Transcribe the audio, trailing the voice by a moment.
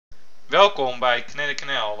Welkom bij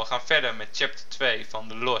Knel. We gaan verder met chapter 2 van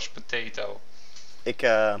de Lost Potato. Ik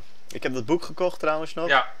heb dat boek gekocht trouwens nog.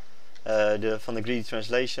 Ja, Van de Greedy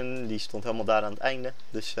Translation. Die stond helemaal daar aan het einde.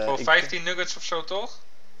 Dus, voor 15 nuggets of zo toch?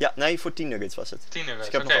 Ja, nee, voor 10 nuggets was het. 10 nuggets,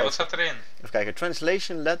 Dus oké, wat staat erin? Even kijken.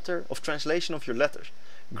 Translation of your letters.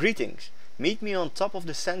 Greetings. Meet me on top of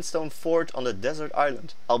the sandstone fort on the desert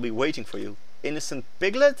island. I'll be waiting for you. Innocent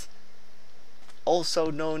Piglet? Also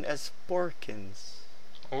known as Porkins.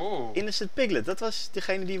 Oeh. Innocent Piglet, dat was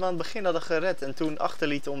degene die we aan het begin hadden gered en toen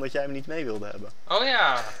achterlieten omdat jij hem niet mee wilde hebben. Oh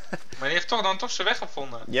ja, maar die heeft toch zijn weg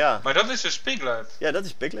gevonden. Ja. Maar dat is dus Piglet. Ja, dat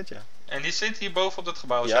is Piglet, ja. En die zit hier boven op dat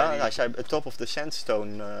gebouw, Ja, zei hij zei top of the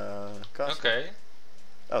sandstone kast. Oké.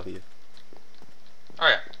 Oh, hier. Oh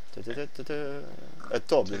ja. Het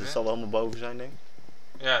top, dus het zal wel helemaal boven zijn, denk ik.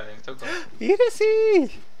 Ja, ik denk het ook wel. Hier is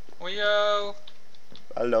hij! Ojo.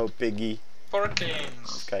 Hallo, Piggy. Porkins.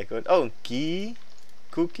 Even kijken hoor. Oh, een key,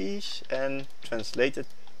 cookies en translated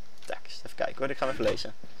text. Even kijken hoor, ik ga hem even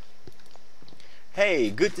lezen.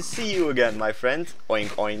 Hey, good to see you again, my friend.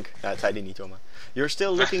 Oink, oink. Nou, dat zei hij niet hoor, maar. You're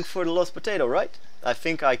still looking for the lost potato, right? I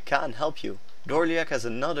think I can help you. Dorliac has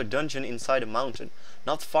another dungeon inside a mountain,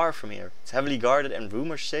 not far from here. It's heavily guarded and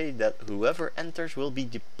rumors say that whoever enters will be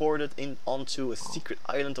deported onto a secret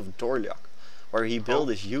island of Dorliac, where he built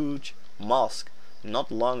his huge mosque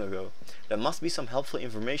not long ago. There must be some helpful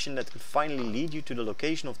information that could finally lead you to the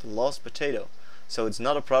location of the lost potato, so it's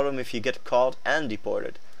not a problem if you get caught and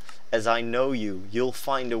deported. As I know you, you'll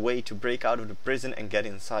find a way to break out of the prison and get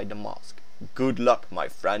inside the mosque. Good luck, my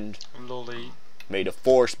friend. Lolly. May the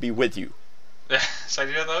force be with you.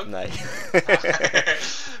 Zei hij dat ook? Nee.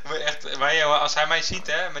 Echt, als hij mij ziet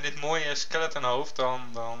hè, met dit mooie skeletonhoofd, dan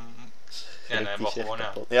ja, dan hebben we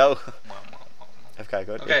gewonnen. Ja. Even kijken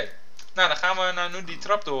hoor. Oké, nou dan gaan we nu die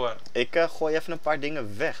trap door. Ik gooi even een paar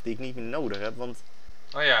dingen weg die ik niet meer nodig heb, want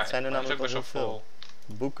Oh ja, het zijn er dat is namelijk ook al best heel wel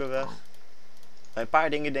veel. Boeken weg. Een paar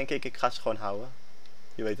dingen denk ik ga ze gewoon houden.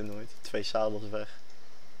 Je weet het nooit. 2 zadels weg.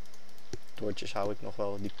 Toortjes hou ik nog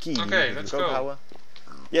wel. Die key Oké, moet let's ik ook go. houden.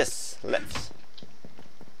 Yes, let's.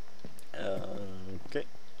 Oké.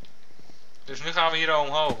 Dus nu gaan we hier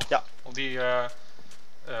omhoog. Ja. Op die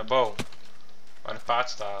boom. Waar de paard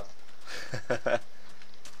staat.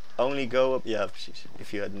 Only go up. Ja, precies.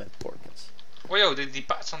 If you had met Porkins. Oh joh, die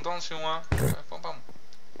paard is aan het dansen, jongen. Bam, bam.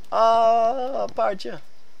 Ah, paardje.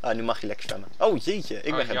 Ah, nu mag je lekker zwemmen. Oh jeetje,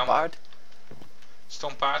 ik ben geen jammer. paard.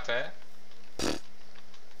 Stom paard, hè?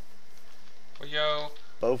 Oh joh.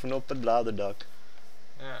 Bovenop het bladerdak.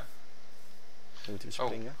 Ja. Moeten we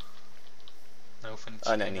springen? Nou, hoeven niet te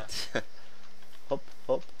Ah nee, springen. niet. Hop,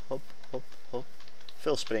 hop, hop, hop, hop.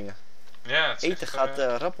 Veel springen. Ja, het is Eten echt, gaat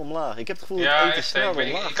rap omlaag. Ik heb het gevoel ja, dat eten echt, snel omlaag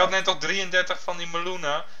ik had gaat. net al 33 van die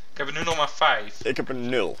meloenen. Ik heb er nu nog maar 5. Ik heb er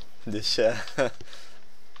 0. Dus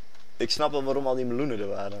ik snap wel waarom al die meloenen er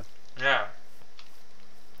waren. Ja.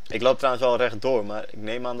 Ik loop trouwens wel rechtdoor, maar ik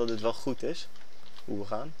neem aan dat het wel goed is. Hoe we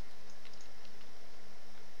gaan.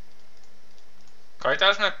 Kan je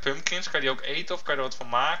trouwens met pumpkins, kan je die ook eten of kan je er wat van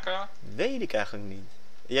maken? Weet ik eigenlijk niet.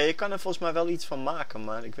 Ja, je kan er volgens mij wel iets van maken,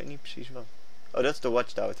 maar ik weet niet precies wat. Oh, dat is de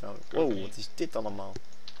watchtower trouwens. Ik ook Wow, niet. wat is dit allemaal?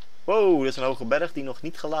 Wow, dat is een hoge berg die nog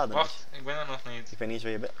niet geladen is. Wacht, ik ben er nog niet. Ik weet niet eens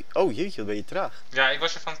waar je bent. Oh jeetje, wat ben je traag. Ja, ik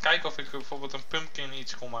was even aan het kijken of ik bijvoorbeeld een pumpkin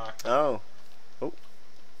iets kon maken. Oh. Oh.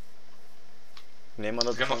 Ik neem aan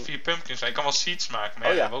dat Ik heb we nog 4 pumpkins. Ik kan wel seeds maken, maar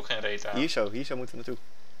Oh ja, ja. daar hebben we ook geen reet aan. Hier zo moeten we naartoe.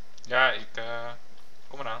 Ja,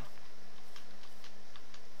 kom eraan.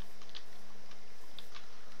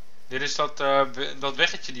 Dit is dat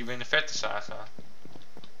weggetje die we in de verte zagen.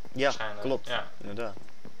 Ja, Waarschijnlijk. klopt. Ja, Inderdaad.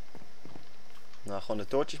 Nou, gewoon de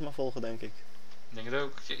toortjes maar volgen, denk ik. ik denk het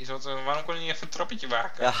ook. Jezus, waarom kon je niet even een trappetje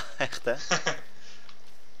maken? Ja, echt hè.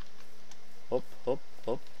 Hop, hop,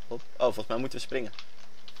 hop, hop. Oh, volgens mij moeten we springen.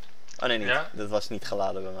 Oh nee, niet. Ja? Dat was niet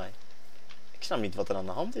geladen bij mij. Ik snap niet wat er aan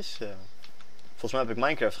de hand is. Volgens mij heb ik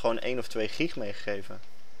Minecraft gewoon 1 of 2 gig meegegeven.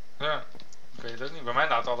 Ja, ik weet het ook niet. Bij mij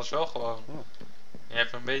laat alles wel gewoon. Oh. Je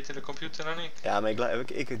hebt een betere computer dan ik. Ja, maar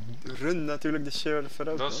ik run natuurlijk de server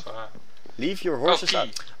ook. Dat is nog. waar. Leave your horses key.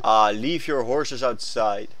 out. Ah, leave your horses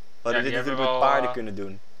outside. We hadden die dit hebben natuurlijk met wel, paarden kunnen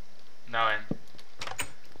doen. Nou en.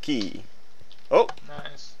 Key. Oh,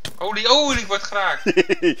 Nice. Oh, die wordt geraakt.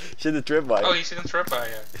 zit een trip bij. Oh, hier zit een trap bij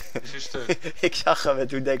je. Die is een stuk. Ik zag hem en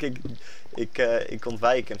toen denk ik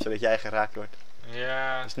ontwijk hem zodat jij geraakt wordt.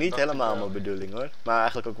 Ja. Dat is niet dacht ik helemaal wel. mijn bedoeling hoor, maar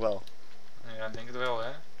eigenlijk ook wel. Ja, denk het wel,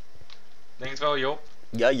 hè. Denk het wel, Job.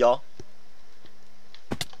 Ja.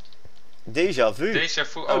 Déjà vu. Déjà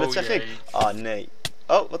vu. Oh, dat zeg jee. ik. Ah nee.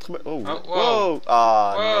 Oh, wat gebeurt? Oh, Oh, wow. wow.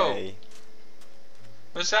 Ah Wow. nee.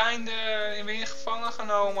 We zijn weer gevangen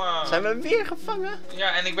genomen. Zijn we weer gevangen?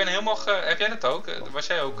 Ja, en ik ben helemaal Heb jij dat ook? Was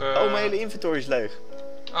jij ook... Oh, mijn hele inventory is leeg.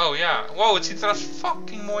 Oh ja. Wow, het ziet er trouwens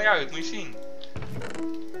fucking mooi uit. Moet je zien.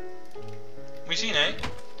 Moet je zien, hè?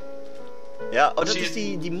 Ja, oh, dat is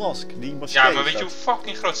die moskee. Die moskee. Ja, maar weet je hoe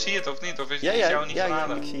fucking groot zie je het of niet? Of is jou niet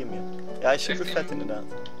verraden? Ja, ik zie hem, ja. Ja, hij is super vet inderdaad.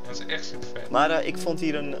 Dat is echt super vet. Maar ik vond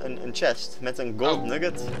hier een chest met een gold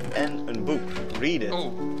nugget en een boek. Read it.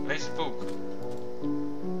 Oh, lees het boek.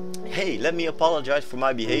 Hey, let me apologize for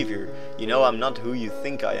my behavior. You know I'm not who you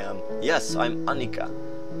think I am. Yes, I'm Annika.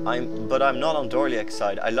 But I'm not on Dorliak's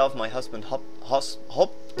side. I love my husband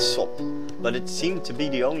Hopsop, but it seemed to be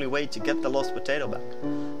the only way to get the lost potato back.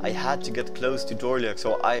 I had to get close to Dorliak,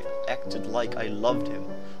 so I acted like I loved him.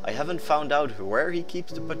 I haven't found out where he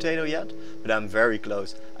keeps the potato yet, but I'm very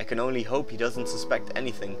close. I can only hope he doesn't suspect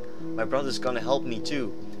anything. My brother's gonna help me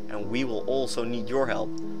too, and we will also need your help.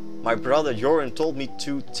 My brother Joran told me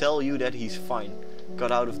to tell you that he's fine,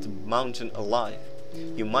 got out of the mountain alive.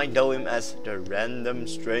 You might know him as the random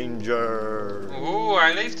stranger. Oeh,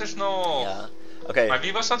 hij leeft dus nog. Ja, oké. Maar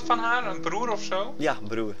wie was dat van haar? Een broer of zo? Ja,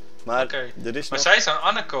 broer. Maar er is maar nog... zij is dan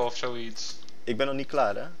Anneke of zoiets. Ik ben nog niet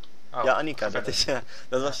klaar, hè? Oh, ja, Annika,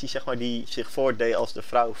 dat was die, zeg maar, die zich voordeed als de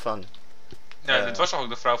vrouw van... Ja, dit was ook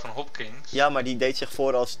de vrouw van Hopkins. Ja, maar die deed zich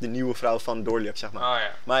voor als de nieuwe vrouw van Dorliak, zeg maar. Oh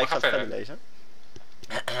ja. Maar ik ga het verder lezen.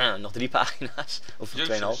 Nog 3 pagina's. Of 2,5.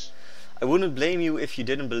 I wouldn't blame you if you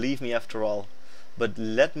didn't believe me after all. But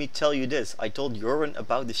let me tell you this. I told Joran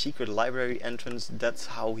about the secret library entrance. That's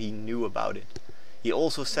how he knew about it. He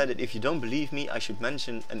also said that if you don't believe me, I should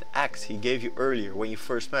mention an axe he gave you earlier when you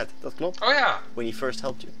first met. Dat klopt? Oh ja. When he first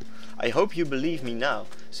helped you. I hope you believe me now.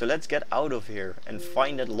 So let's get out of here and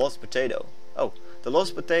find that lost potato. Oh, the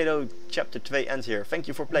lost potato chapter 2 ends here. Thank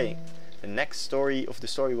you for playing. The next story of the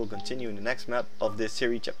story will continue in the next map of this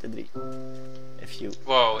series chapter 3. If you...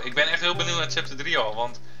 Wow, ik ben echt heel benieuwd naar chapter 3 al,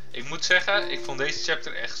 want ik moet zeggen, ik vond deze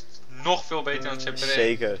chapter echt nog veel beter dan chapter 1.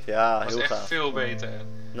 Zeker, ja, heel gaaf. Dat was echt veel beter.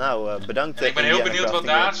 Nou, bedankt. En ik ben heel benieuwd wat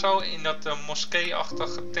daar zo in dat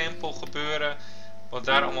moskee-achtige tempel gebeuren, wat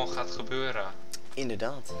daar allemaal gaat gebeuren.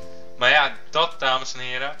 Inderdaad. Maar ja, dat dames en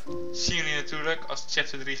heren, zien jullie natuurlijk als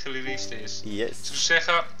chapter 3 gereleased is. Yes. Dus ik zou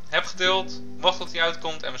zeggen, heb geduld, wacht tot die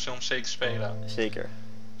uitkomt en we zullen hem zeker spelen. Zeker.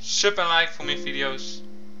 Sub en like voor meer video's.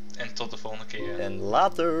 En tot de volgende keer. En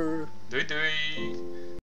later. Doei doei.